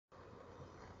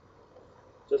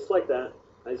Just like that,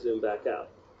 I zoom back out.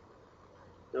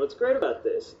 Now what's great about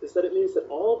this is that it means that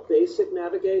all basic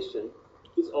navigation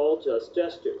is all just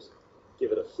gestures.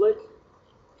 Give it a flick,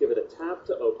 give it a tap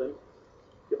to open,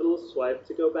 give it a little swipe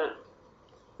to go back.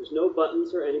 There's no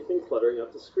buttons or anything cluttering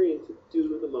up the screen to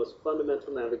do the most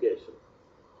fundamental navigation.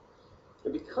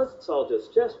 And because it's all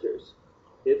just gestures,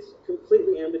 it's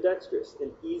completely ambidextrous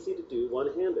and easy to do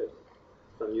one-handed.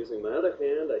 If I'm using my other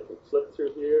hand, I can flip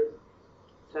through here,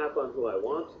 tap on who I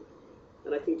want,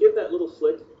 and I can give that little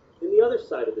flick in the other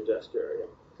side of the gesture area,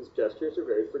 because gestures are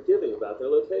very forgiving about their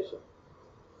location.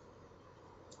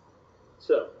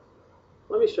 So,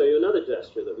 let me show you another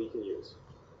gesture that we can use.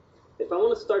 If I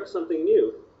want to start something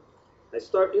new, I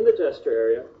start in the gesture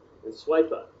area and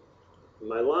swipe up. And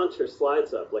my launcher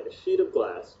slides up like a sheet of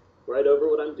glass right over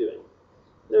what I'm doing.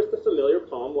 There's the familiar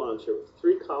Palm launcher with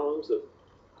 3 columns of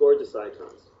gorgeous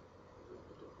icons.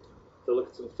 To look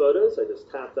at some photos, I just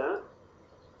tap that.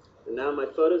 And now my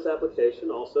Photos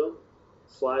application also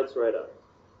slides right up.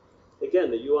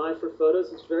 Again, the UI for Photos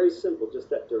is very simple, just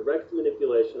that direct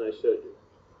manipulation I showed you.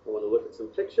 I want to look at some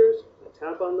pictures, I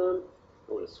tap on them.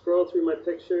 I want to scroll through my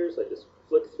pictures, I just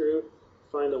flick through,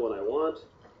 find the one I want,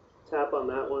 tap on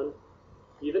that one.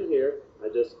 Even here, I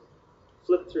just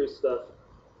flip through stuff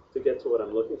to get to what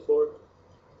I'm looking for.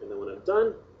 And then when I'm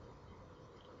done,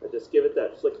 I just give it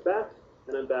that flick back,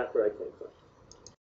 and I'm back where I came from.